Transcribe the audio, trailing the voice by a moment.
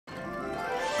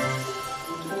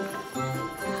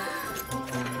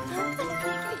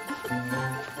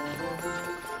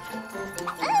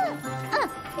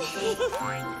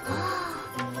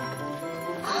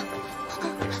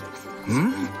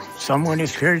Someone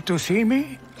is here to see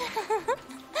me?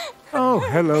 Oh,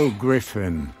 hello,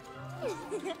 Griffin.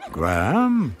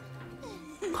 Graham?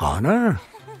 Connor?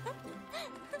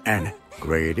 And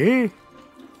Grady?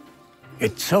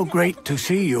 It's so great to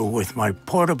see you with my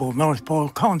portable North Pole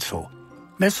console.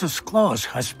 Mrs. Claus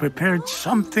has prepared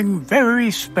something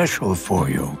very special for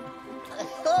you.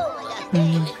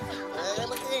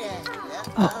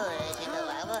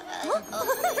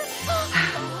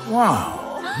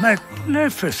 Wow,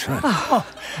 magnificent. Oh,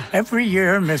 every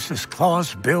year, Mrs.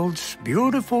 Claus builds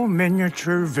beautiful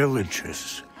miniature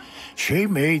villages. She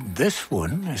made this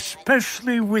one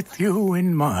especially with you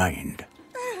in mind.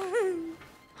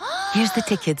 Here's the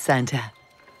ticket, Santa,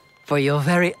 for your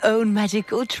very own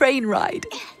magical train ride.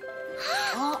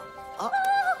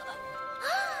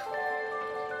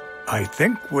 I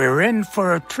think we're in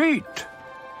for a treat.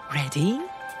 Ready?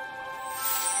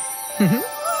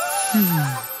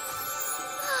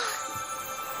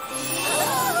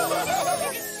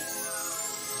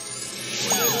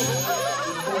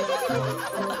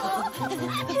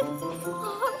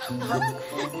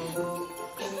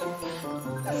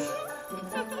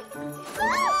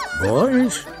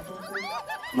 Boys,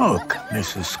 look,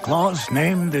 Mrs. Claus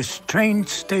named this train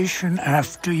station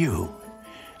after you.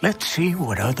 Let's see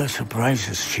what other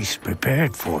surprises she's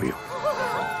prepared for you.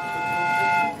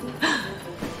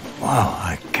 Wow,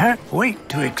 I can't wait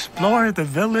to explore the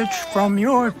village from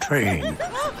your train.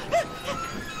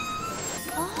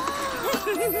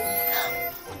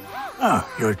 Ah,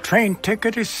 your train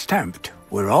ticket is stamped.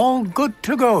 We're all good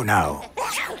to go now.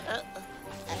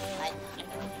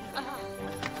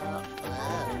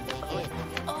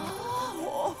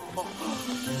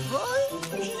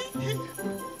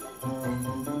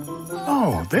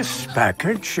 Oh, this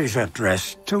package is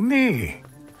addressed to me.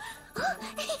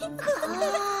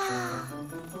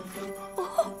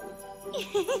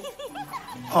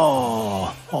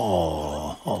 Oh.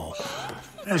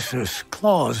 Mrs.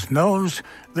 Claus knows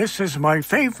this is my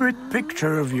favorite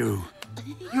picture of you.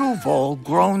 You've all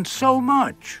grown so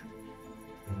much.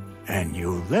 And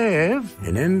you live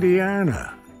in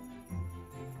Indiana.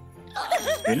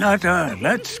 Renata,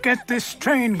 let's get this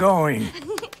train going.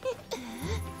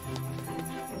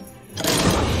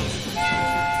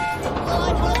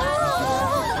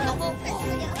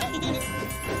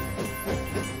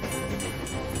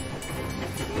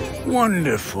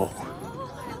 Wonderful.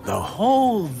 The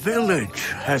whole village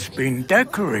has been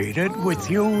decorated with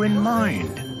you in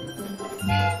mind.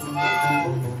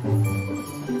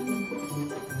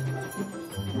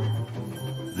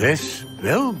 This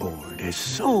billboard is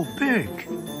so big.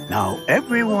 Now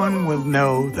everyone will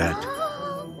know that.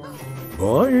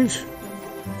 Boys,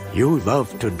 you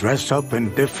love to dress up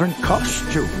in different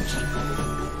costumes.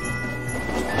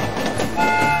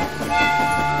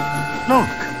 Look.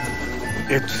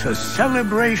 It's a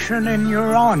celebration in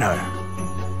your honor.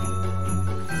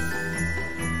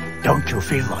 Don't you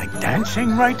feel like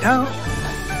dancing right now?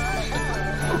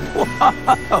 Wow!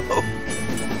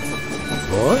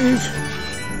 Boys,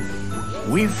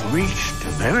 we've reached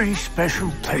a very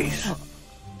special place.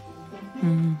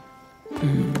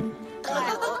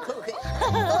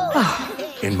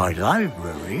 In my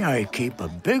library, I keep a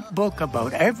big book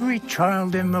about every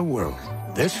child in the world.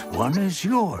 This one is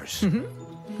yours.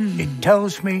 It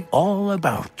tells me all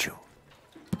about you.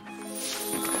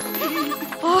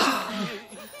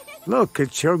 Look,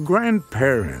 it's your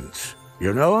grandparents.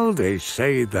 You know, they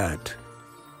say that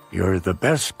you're the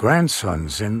best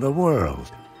grandsons in the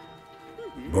world.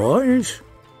 Boys,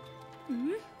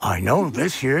 I know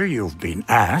this year you've been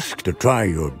asked to try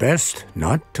your best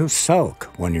not to sulk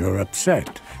when you're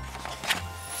upset.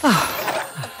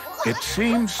 It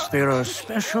seems there are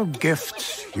special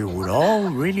gifts you would all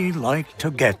really like to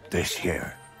get this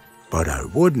year. But I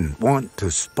wouldn't want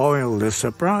to spoil the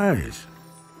surprise.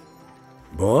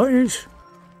 Boys,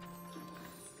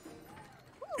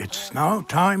 it's now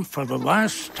time for the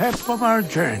last step of our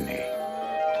journey.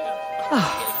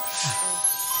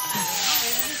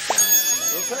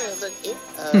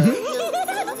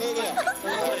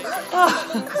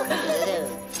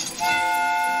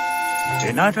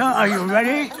 Renata, are you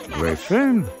ready?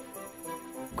 Griffin,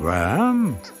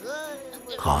 Graham,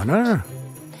 Connor,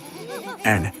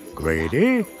 and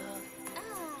Grady?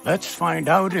 Let's find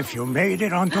out if you made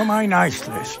it onto my nice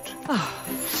list.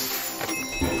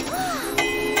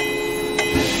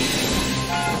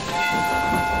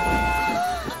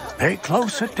 Pay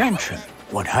close attention.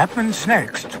 What happens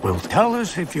next will tell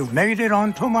us if you've made it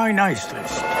onto my nice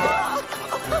list.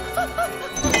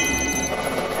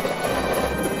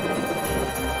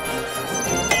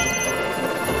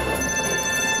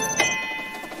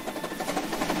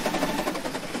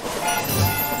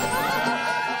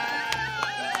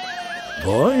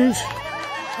 boys.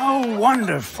 How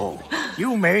wonderful.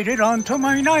 You made it onto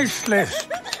my nice list.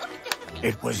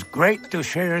 It was great to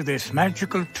share this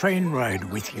magical train ride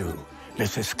with you.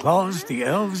 Mrs. Claus, the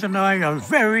elves, and I are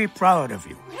very proud of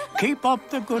you. Keep up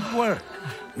the good work.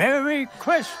 Merry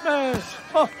Christmas!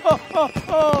 Ho, ho, ho,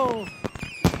 ho!